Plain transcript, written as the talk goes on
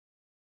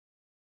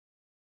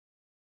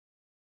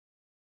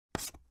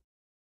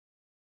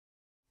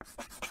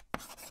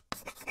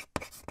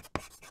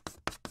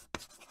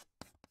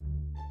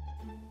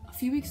A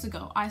few weeks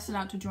ago, I set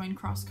out to join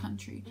cross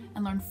country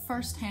and learn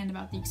firsthand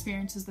about the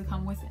experiences that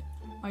come with it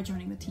by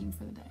joining the team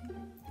for the day.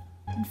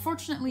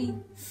 Unfortunately,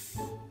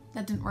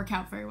 that didn't work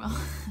out very well.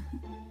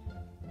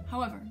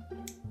 However,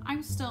 I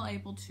was still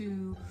able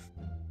to,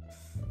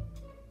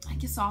 I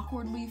guess,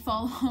 awkwardly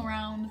follow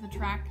around the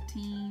track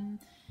team,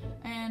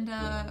 and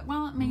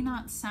while it may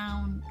not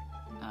sound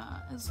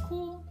as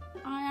cool,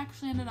 I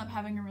actually ended up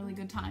having a really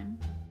good time.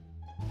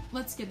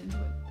 Let's get into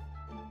it.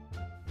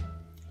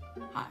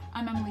 Hi,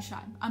 I'm Emily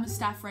Scheib. I'm a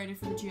staff writer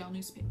for the GL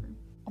newspaper.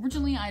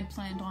 Originally, I had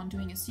planned on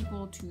doing a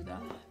sequel to the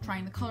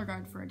Trying the Color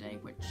Guard for a Day,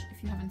 which,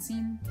 if you haven't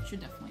seen, you should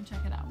definitely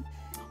check it out.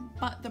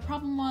 But the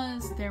problem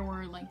was there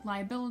were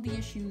liability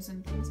issues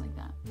and things like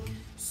that.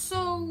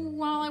 So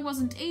while I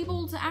wasn't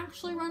able to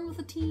actually run with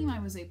the team, I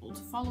was able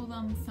to follow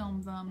them,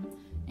 film them,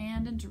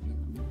 and interview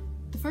them.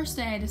 The first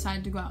day I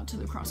decided to go out to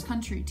the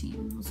cross-country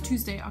team was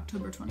Tuesday,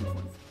 October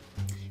 24th.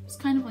 It was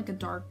kind of like a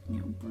dark,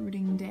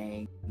 brooding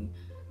day.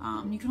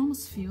 You could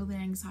almost feel the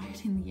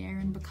anxiety in the air,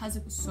 and because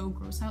it was so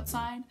gross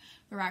outside,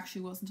 there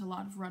actually wasn't a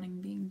lot of running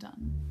being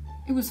done.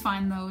 It was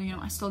fine though,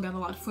 I still got a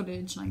lot of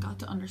footage and I got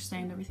to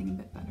understand everything a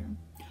bit better.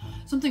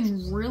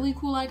 Something really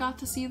cool I got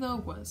to see though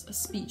was a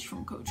speech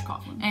from Coach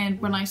Coughlin. And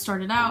when I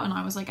started out and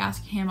I was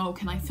asking him, oh,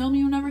 can I film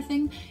you and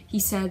everything? He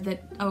said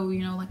that, oh,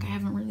 I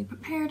haven't really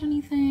prepared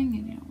anything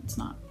and it's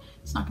not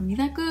gonna be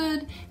that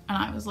good. And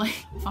I was like,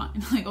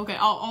 fine, okay,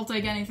 I'll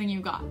take anything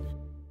you got.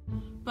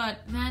 But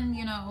then,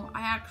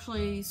 I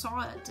actually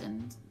saw it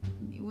and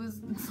it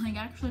was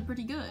actually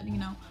pretty good.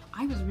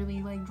 I was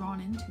really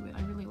drawn into it.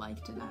 I really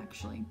liked it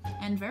actually,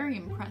 and very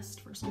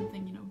impressed for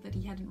something, that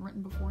he hadn't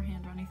written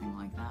beforehand or anything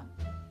like that.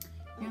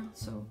 Yeah,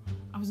 so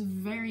it was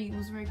very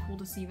cool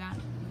to see that.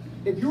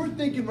 If you were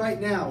thinking right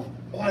now,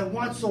 oh, I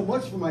want so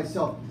much for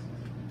myself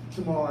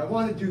tomorrow, I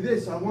want to do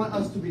this, I want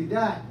us to be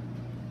that.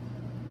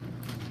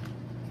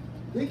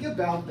 Think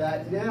about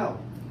that now.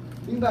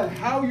 Think about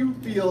how you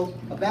feel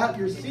about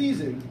your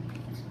season.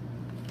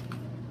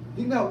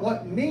 Think about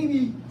what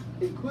maybe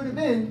it could have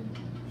been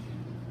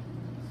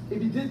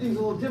if you did things a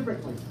little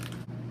differently.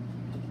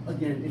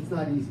 Again, it's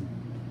not easy.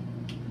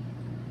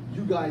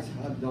 You guys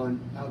have done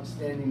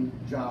outstanding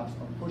jobs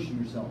of pushing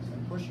yourselves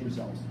and pushing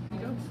yourselves.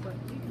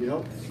 You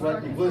don't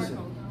sweat and glisten.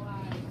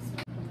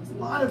 A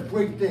lot of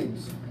great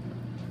things.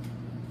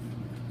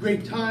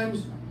 Great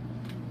times,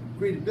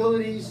 great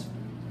abilities.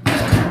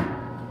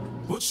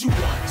 What you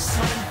want,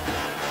 son?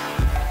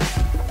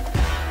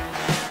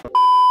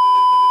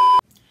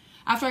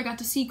 After I got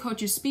to see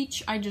Coach's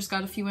speech, I just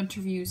got a few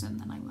interviews and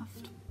then I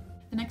left.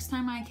 The next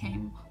time I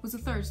came was a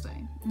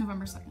Thursday,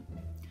 November 2nd.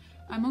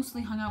 I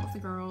mostly hung out with the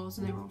girls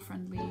and they were all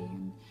friendly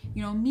and,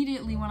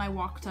 immediately when I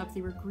walked up,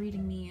 they were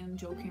greeting me and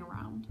joking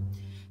around.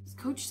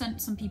 Coach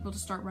sent some people to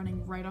start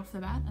running right off the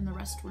bat and the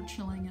rest were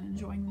chilling and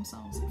enjoying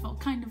themselves. It felt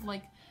kind of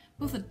like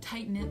both a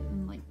tight-knit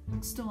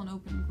and still an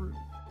open group.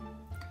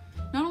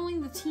 Not only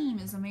the team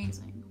is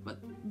amazing, but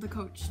the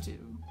coach too.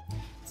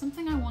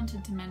 Something I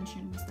wanted to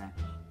mention was that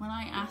when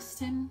I asked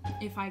him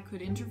if I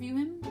could interview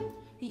him,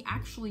 he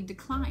actually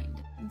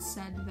declined and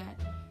said that,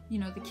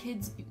 the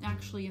kids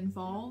actually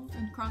involved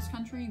in cross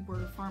country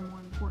were far more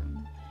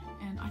important.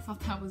 And I thought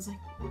that was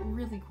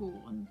really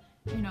cool and,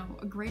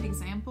 a great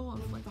example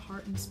of the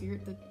heart and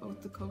spirit that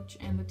both the coach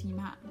and the team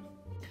had.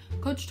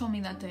 Coach told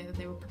me that day that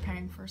they were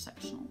preparing for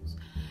sectionals,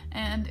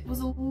 and it was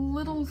a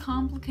little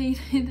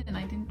complicated and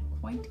I didn't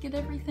quite get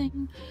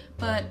everything,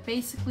 but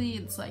basically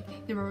it's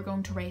they were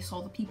going to race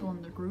all the people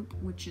in their group,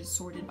 which is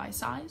sorted by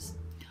size,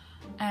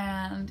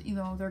 and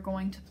they're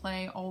going to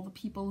play all the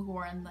people who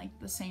are in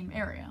the same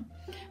area.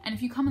 And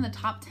if you come in the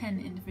top 10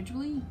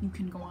 individually, you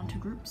can go on to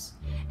groups,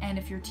 and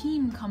if your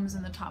team comes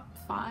in the top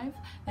 5,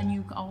 then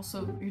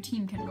your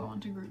team can go on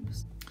to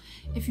groups.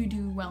 If you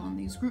do well in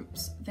these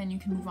groups, then you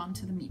can move on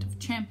to the meet of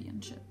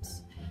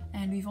championships,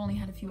 and we've only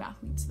had a few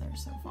athletes there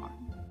so far.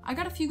 I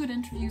got a few good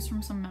interviews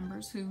from some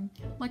members who,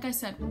 like I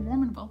said, were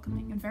warm and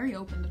welcoming and very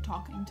open to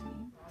talking to me.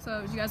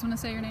 So, do you guys want to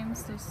say your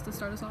names to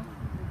start us off?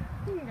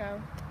 You can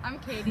go. I'm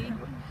Katie.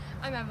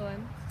 I'm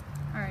Evelyn.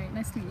 Alright,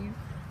 nice to meet you.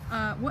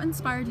 What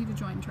inspired you to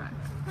join track?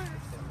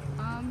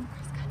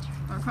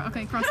 Cross country.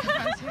 Okay, cross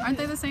country. Aren't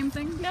they the same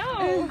thing? No!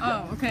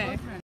 Oh, okay.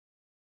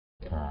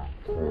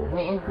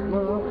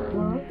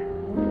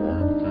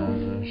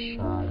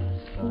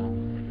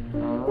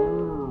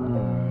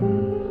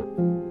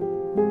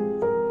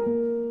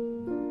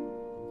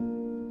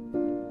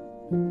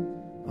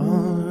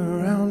 All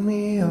around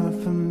me are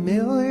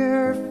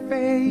familiar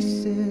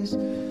faces,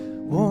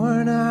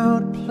 worn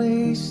out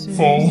places,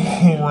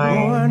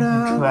 worn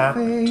out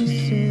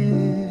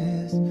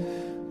faces,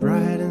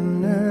 bright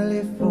and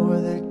early for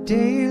the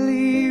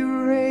daily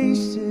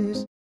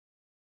races.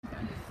 Okay.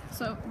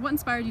 So, what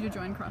inspired you to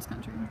join cross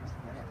country?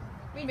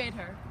 We made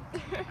her.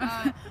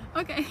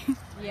 Okay.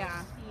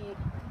 Yeah.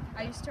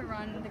 I used to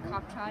run the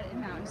cop trot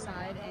in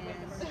Mountainside,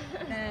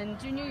 and then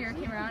junior year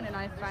came around and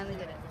I finally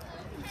did it.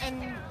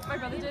 And my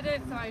brother did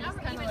it, so I just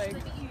kind of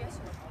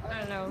I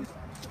don't know,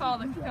 follow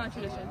the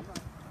tradition.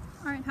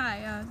 Alright,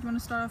 hi. Do you want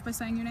to start off by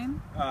saying your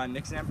name?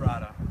 Nick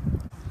Zambrata.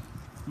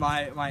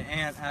 My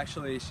aunt,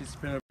 actually, she's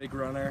been a big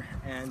runner,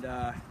 and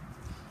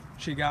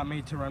she got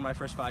me to run my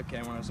first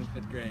 5K when I was in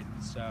 5th grade,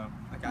 so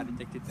I got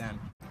addicted then.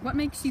 What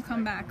makes you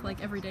come back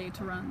like every day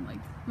to run? Like,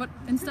 what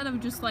instead of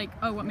just like,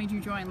 oh, what made you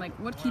join? Like,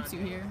 what keeps you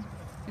here?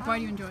 Like, why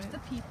do you enjoy it? The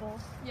people.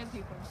 Yeah, the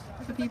people.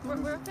 The people.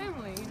 We're a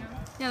family, you know.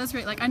 Yeah, that's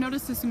great. Like, I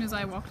noticed as soon as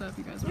I walked up,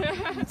 you guys were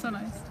so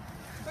nice.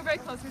 We're very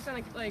close. We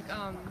spend like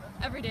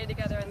every day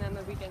together, and then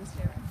the weekends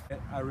too.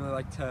 I really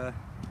like to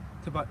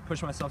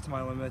push myself to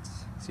my limits,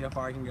 see how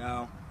far I can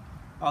go.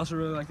 I also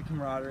really like the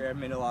camaraderie. I've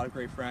made a lot of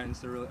great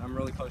friends. I'm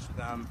really close with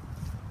them.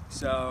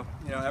 So,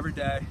 you know, every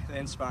day they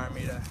inspire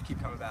me to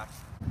keep coming back.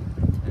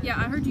 Yeah,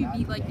 I heard you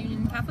beat like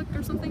Union Catholic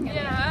or something. And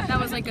yeah. That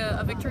was like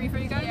a victory for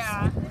you guys?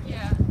 Yeah.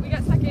 We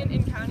got second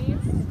in counties.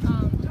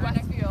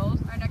 Westfield.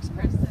 Our next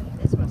person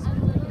is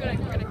Westfield. We're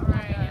gonna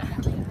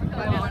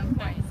by 1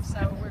 point.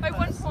 So we're by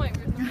 1 point.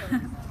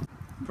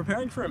 We're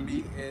Preparing for a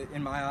meet,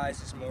 in my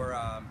eyes, is more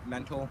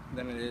mental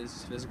than it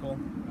is physical.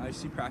 I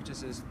see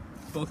practice as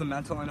both a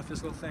mental and a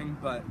physical thing,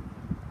 but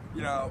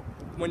you know,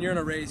 when you're in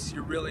a race,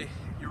 you're really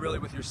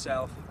with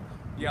yourself.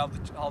 You have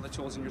all the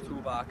tools in your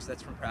toolbox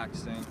that's from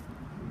practicing,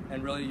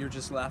 and really you're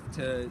just left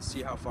to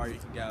see how far you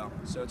can go.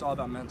 So it's all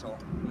about mental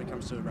when it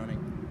comes to running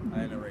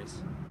in a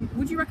race.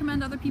 Would you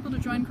recommend other people to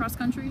join cross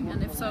country,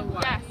 and if so,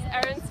 why?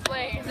 Yes, Erin's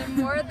playing. The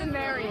more the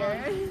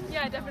merrier.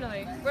 Yeah,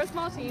 definitely. We're a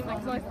small team,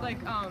 like so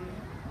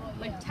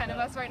like 10 of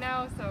us right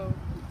now, so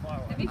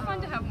it'd be fun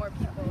to have more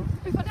people.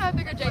 It'd be fun to have a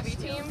bigger JV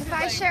team. If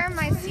I share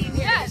my senior,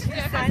 yes,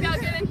 I'll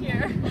get in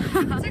here.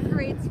 It's a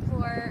great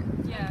sport.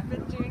 Yeah. I've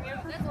been doing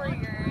it for 4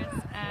 years,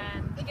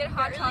 and you get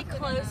hot really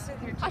close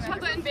with your hot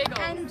chocolate and bagels.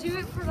 And do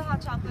it for the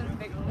hot chocolate and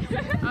bagels.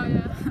 Oh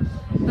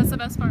yeah, that's the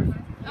best part.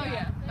 Oh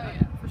yeah,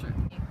 for sure.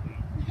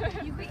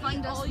 You can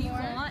eat all you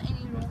want, and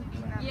you won't be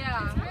happy.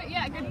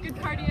 Yeah, good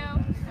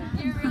cardio.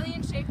 You're really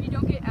in shape. You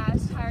don't get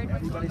as tired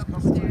when going up the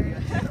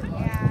stairs.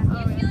 Yeah.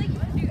 You feel like you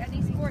can do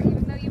any sport,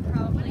 even though you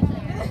probably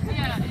can't.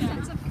 Yeah.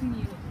 Sense of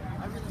community.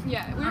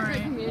 Yeah, we're a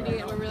great community,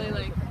 and we're really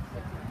like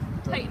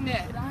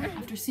tight-knit.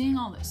 After seeing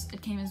all this,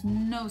 it came as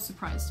no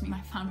surprise to me when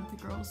I found out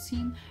the girls'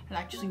 team had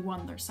actually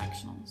won their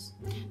sectionals.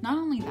 Not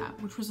only that,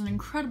 which was an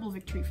incredible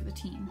victory for the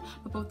team,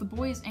 but both the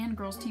boys and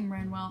girls' team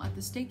ran well at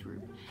the state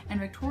group, and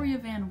Victoria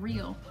Van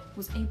Riel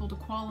was able to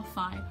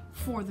qualify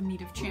for the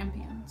Meet of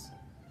Champions,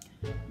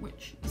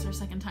 which is their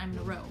second time in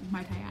a row,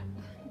 might I add.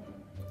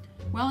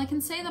 While I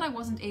can say that I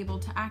wasn't able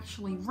to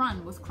actually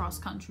run with cross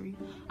country,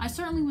 I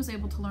certainly was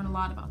able to learn a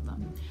lot about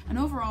them, and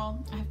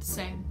overall, I have to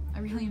say, I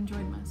really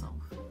enjoyed myself.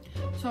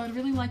 So I'd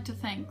really like to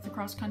thank the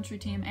cross country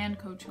team and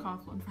Coach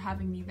Coughlin for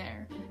having me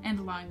there and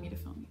allowing me to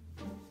film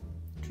you.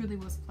 It truly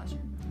was a pleasure.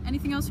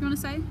 Anything else you want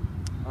to say?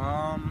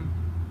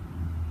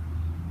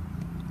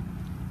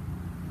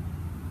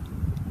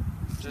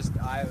 Just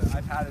I've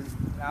had it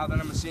now that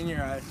I'm a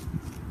senior.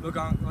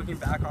 Looking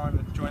back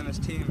on joining this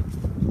team,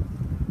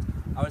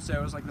 I would say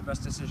it was like the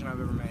best decision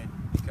I've ever made,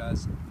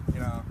 because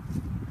you know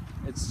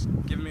it's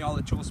given me all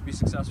the tools to be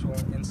successful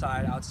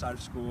inside, outside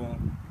of school,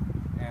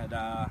 and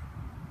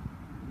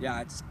yeah,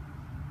 it's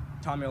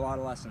taught me a lot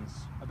of lessons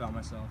about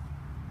myself.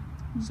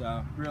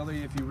 So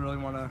really, if you really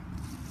want to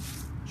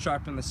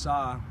sharpen the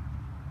saw,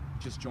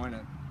 just join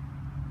it.